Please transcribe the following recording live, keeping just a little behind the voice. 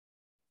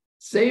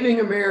Saving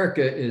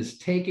America is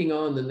taking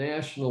on the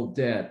national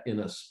debt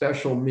in a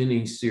special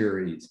mini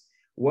series.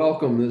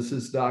 Welcome, this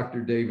is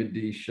Dr. David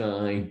D.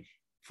 Schein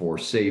for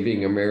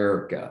Saving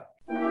America.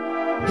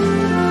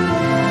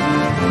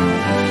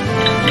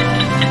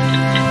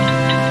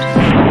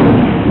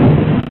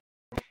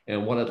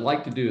 And what I'd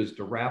like to do is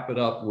to wrap it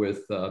up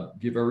with,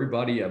 give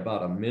everybody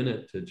about a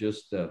minute to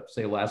just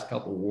say the last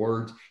couple of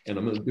words. And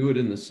I'm going to do it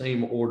in the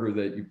same order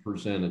that you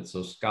presented.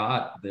 So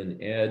Scott, then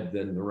Ed,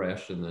 then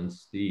Naresh, and then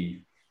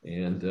Steve.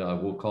 And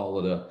we'll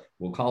call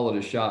it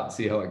a shot and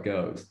see how it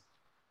goes.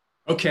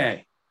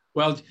 Okay.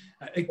 Well,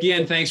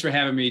 again, thanks for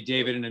having me,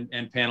 David,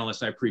 and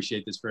panelists. I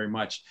appreciate this very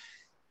much.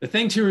 The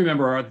thing to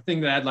remember, or the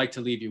thing that I'd like to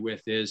leave you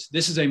with, is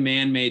this is a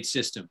man-made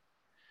system.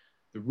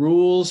 The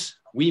rules,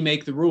 we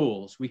make the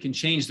rules. We can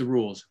change the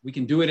rules. We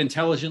can do it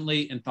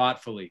intelligently and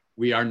thoughtfully.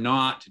 We are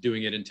not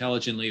doing it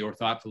intelligently or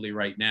thoughtfully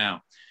right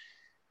now.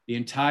 The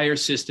entire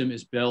system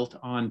is built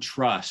on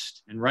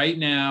trust. And right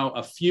now,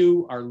 a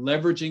few are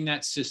leveraging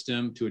that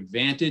system to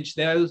advantage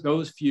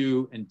those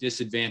few and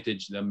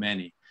disadvantage the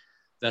many.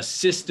 The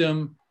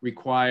system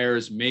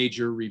requires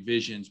major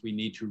revisions. We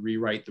need to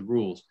rewrite the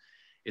rules.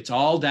 It's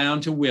all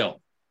down to will.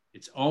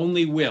 It's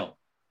only will.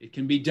 It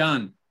can be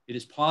done. It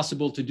is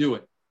possible to do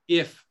it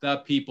if the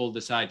people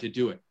decide to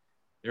do it.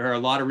 There are a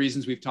lot of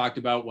reasons we've talked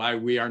about why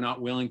we are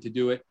not willing to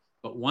do it.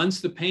 But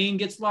once the pain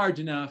gets large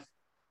enough,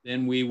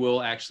 then we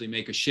will actually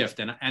make a shift.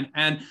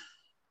 And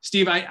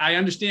Steve, I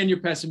understand your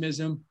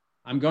pessimism.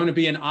 I'm going to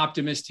be an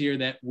optimist here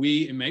that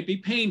it may be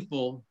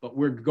painful, but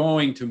we're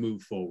going to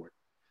move forward.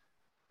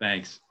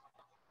 Thanks.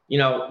 You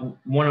know,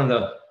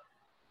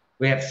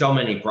 we have so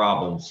many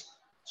problems,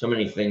 so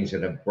many things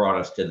that have brought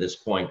us to this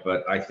point,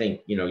 but I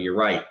think, you're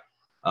right.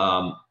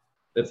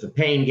 If the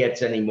pain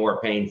gets any more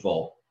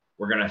painful,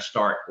 we're going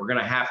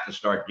to have to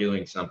start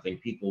doing something.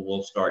 People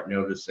will start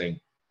noticing.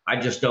 I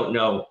just don't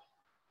know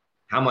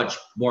how much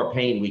more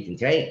pain we can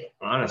take,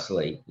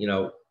 honestly.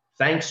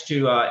 Thanks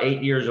to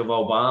 8 years of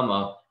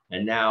Obama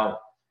and now,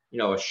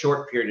 a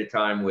short period of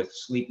time with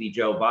sleepy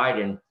Joe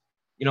Biden,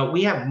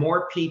 we have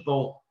more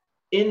people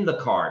in the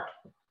cart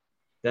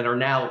than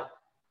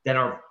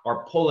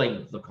are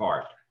pulling the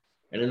cart.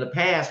 And in the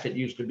past, it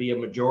used to be a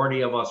majority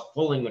of us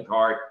pulling the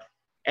cart,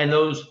 and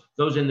those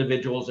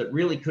individuals that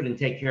really couldn't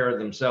take care of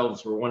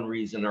themselves for one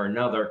reason or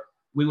another,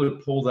 we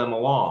would pull them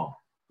along.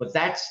 But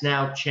that's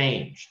now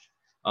changed.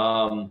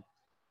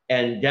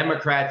 And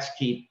Democrats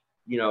keep,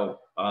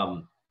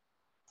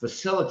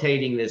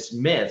 facilitating this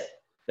myth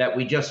that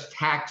we just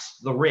tax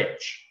the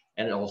rich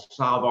and it'll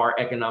solve our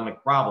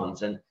economic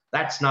problems. And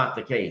that's not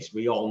the case.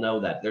 We all know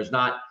that. There's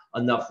not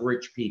enough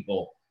rich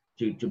people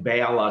to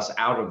bail us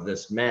out of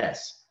this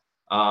mess.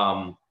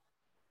 I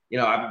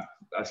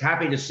was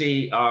happy to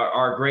see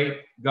our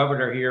great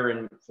governor here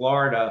in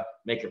Florida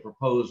make a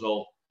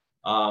proposal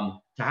to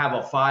have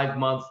a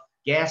 5-month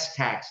gas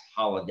tax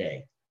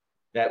holiday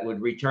that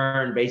would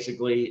return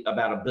basically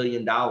about $1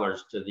 billion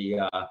to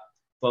the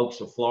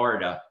folks of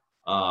Florida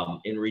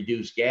in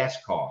reduced gas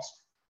costs.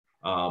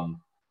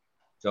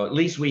 So at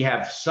least we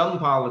have some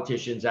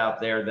politicians out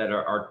there that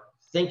are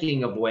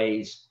thinking of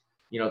ways,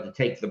 to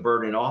take the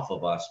burden off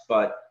of us.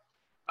 But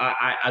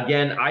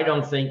I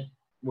don't think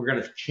we're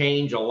going to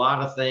change a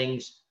lot of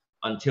things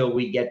until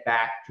we get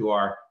back to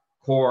our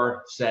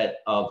core set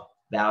of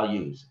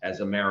values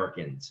as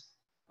Americans.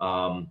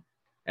 And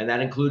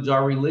that includes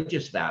our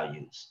religious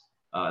values.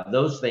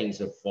 Those things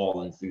have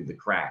fallen through the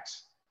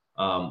cracks.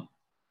 And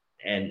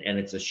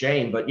it's a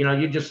shame, but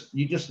you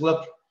just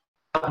look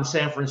out in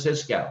San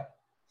Francisco.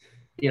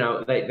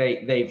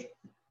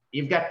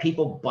 You've got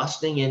people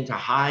busting into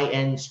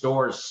high-end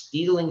stores,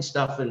 stealing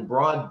stuff in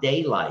broad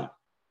daylight,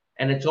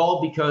 and it's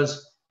all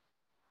because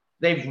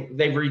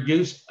they've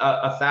reduced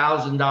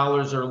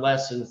 $1,000 or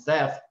less in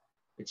theft.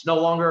 It's no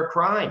longer a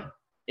crime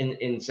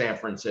in San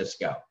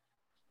Francisco.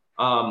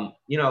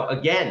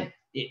 Again,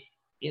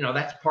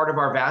 that's part of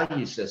our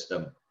value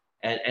system,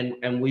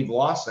 and we've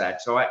lost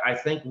that. So I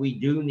think we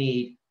do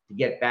need to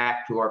get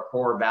back to our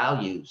core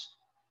values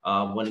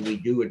when we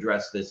do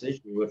address this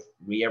issue, if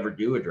we ever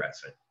do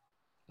address it.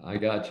 I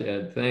got you,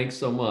 Ed. Thanks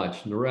so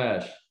much.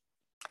 Naresh.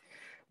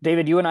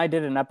 David, you and I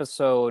did an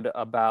episode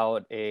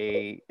about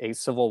a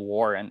civil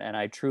war, and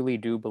I truly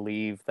do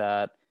believe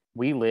that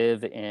we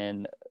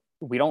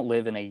don't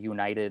live in a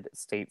United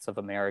States of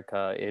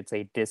America. It's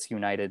a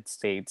disunited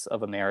States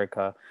of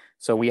America.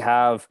 So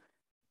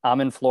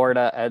I'm in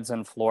Florida, Ed's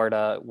in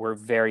Florida. We're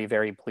very,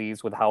 very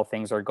pleased with how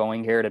things are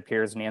going here. It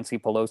appears Nancy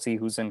Pelosi,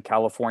 who's in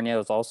California,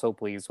 is also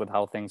pleased with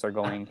how things are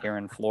going here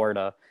in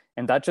Florida.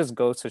 And that just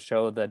goes to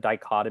show the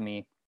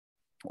dichotomy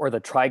or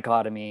the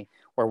trichotomy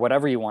or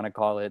whatever you want to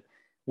call it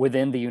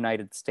within the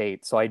United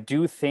States. So I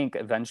do think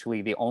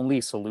eventually the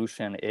only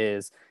solution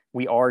is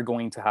we are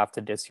going to have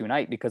to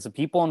disunite, because the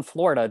people in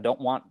Florida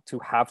don't want to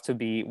have to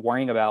be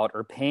worrying about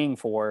or paying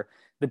for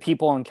the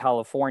people in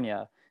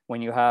California.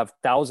 When you have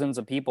thousands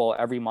of people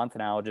every month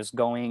now just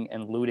going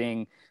and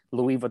looting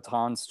Louis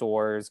Vuitton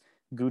stores,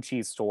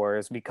 Gucci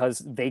stores,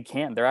 because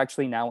they're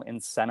actually now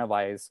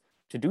incentivized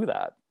to do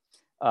that.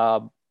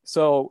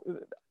 So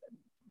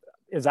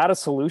is that a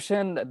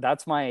solution?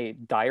 That's my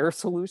dire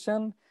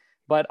solution.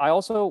 But I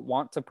also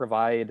want to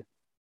provide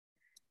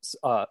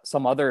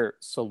some other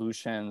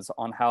solutions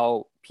on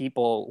how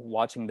people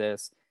watching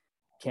this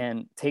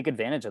can take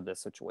advantage of this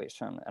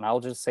situation. And I'll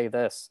just say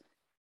this: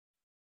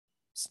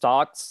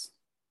 stocks,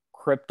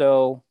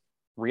 crypto,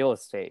 real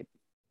estate,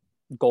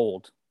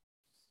 gold.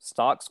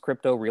 Stocks,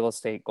 crypto, real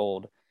estate,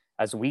 gold.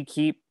 As we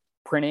keep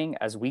printing,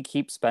 as we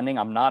keep spending,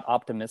 I'm not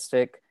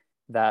optimistic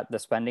that the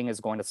spending is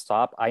going to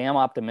stop. I am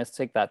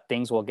optimistic that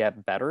things will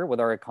get better with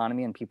our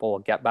economy and people will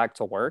get back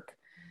to work.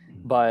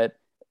 But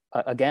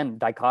again,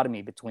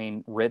 dichotomy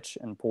between rich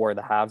and poor,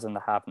 the haves and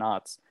the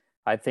have-nots.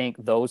 I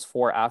think those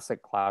four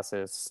asset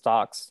classes,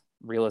 stocks,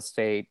 real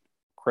estate,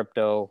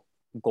 crypto,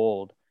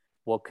 gold,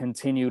 will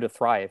continue to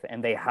thrive.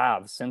 And they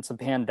have since the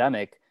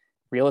pandemic.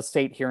 Real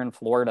estate here in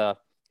Florida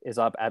is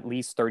up at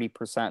least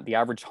 30%. The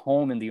average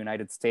home in the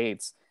United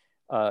States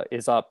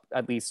is up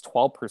at least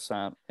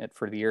 12%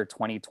 for the year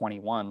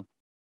 2021.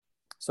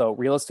 So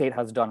real estate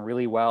has done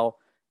really well.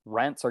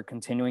 Rents are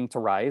continuing to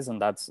rise,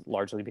 and that's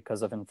largely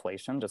because of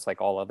inflation, just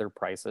like all other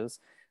prices.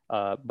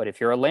 But if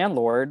you're a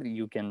landlord,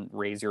 you can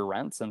raise your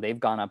rents, and they've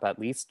gone up at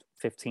least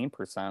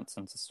 15%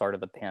 since the start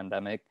of the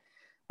pandemic.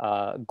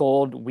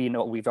 Gold, we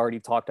know, we've already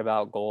talked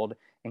about gold,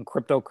 and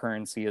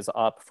cryptocurrency is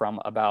up from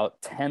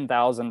about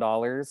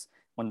 $10,000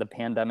 when the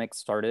pandemic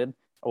started.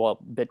 Well,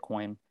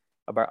 Bitcoin,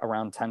 about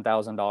around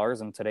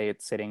 $10,000, and today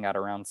it's sitting at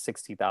around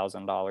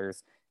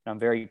 $60,000. And I'm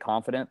very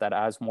confident that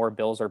as more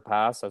bills are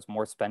passed, as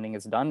more spending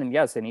is done, and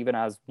yes, and even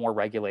as more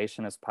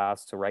regulation is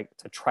passed to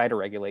try to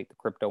regulate the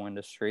crypto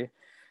industry,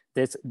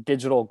 this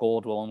digital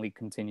gold will only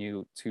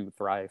continue to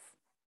thrive.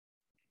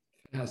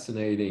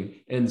 Fascinating.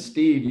 And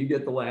Steve, you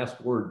get the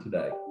last word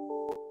today.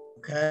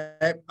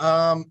 Okay.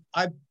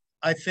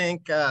 I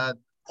think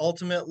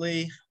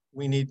ultimately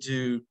we need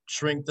to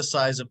shrink the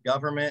size of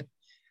government.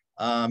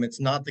 It's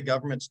not the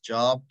government's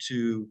job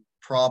to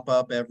prop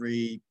up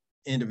every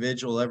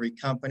individual, every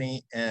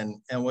company.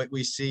 And what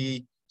we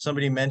see,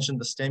 somebody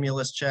mentioned the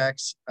stimulus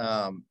checks.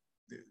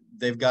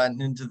 They've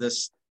gotten into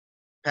this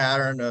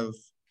pattern of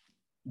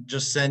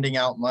just sending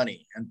out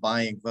money and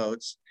buying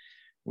votes,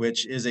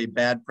 which is a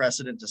bad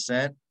precedent to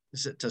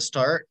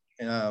start.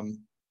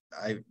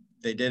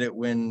 They did it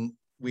when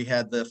we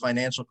had the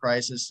financial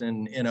crisis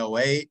in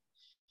 2008.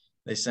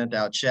 They sent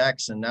out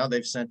checks, and now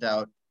they've sent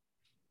out,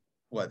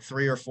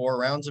 3 or 4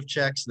 rounds of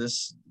checks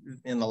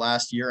in the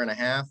last year and a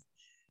half.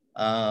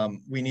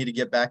 We need to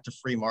get back to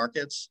free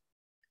markets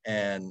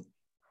and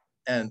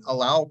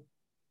allow,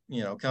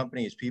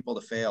 companies, people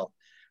to fail.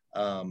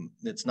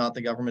 It's not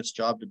the government's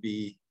job to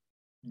be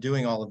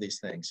doing all of these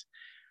things.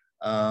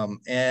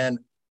 And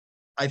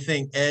I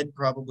think Ed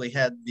probably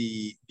had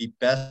the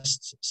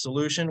best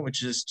solution,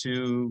 which is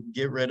to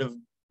get rid of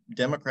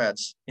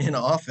Democrats in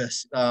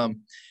office.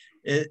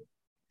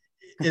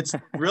 It's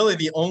really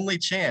the only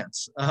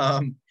chance.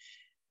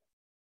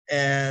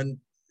 And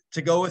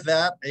to go with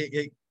that,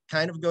 it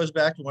kind of goes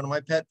back to one of my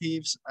pet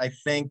peeves. I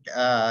think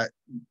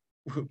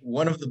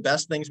one of the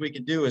best things we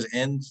could do is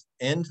end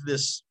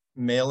this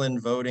mail-in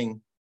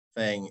voting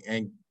thing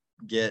and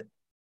get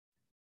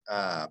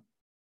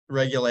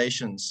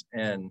regulations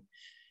and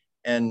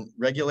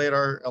regulate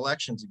our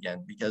elections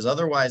again, because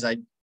otherwise I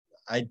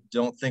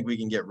don't think we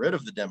can get rid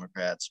of the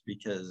Democrats,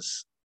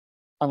 because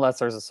unless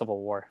there's a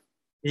civil war.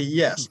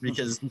 Yes,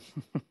 because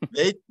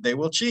they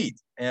will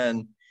cheat,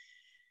 and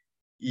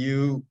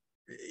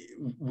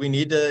we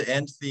need to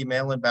end the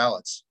mail-in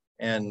ballots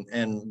and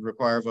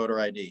require voter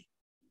ID.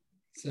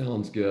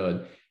 Sounds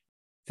good.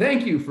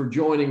 Thank you for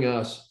joining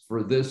us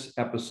for this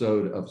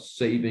episode of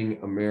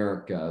Saving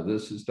America.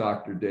 This is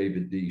Dr.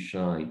 David D.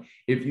 Schein.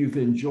 If you've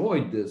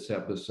enjoyed this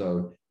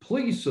episode,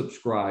 please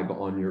subscribe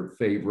on your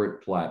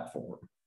favorite platform.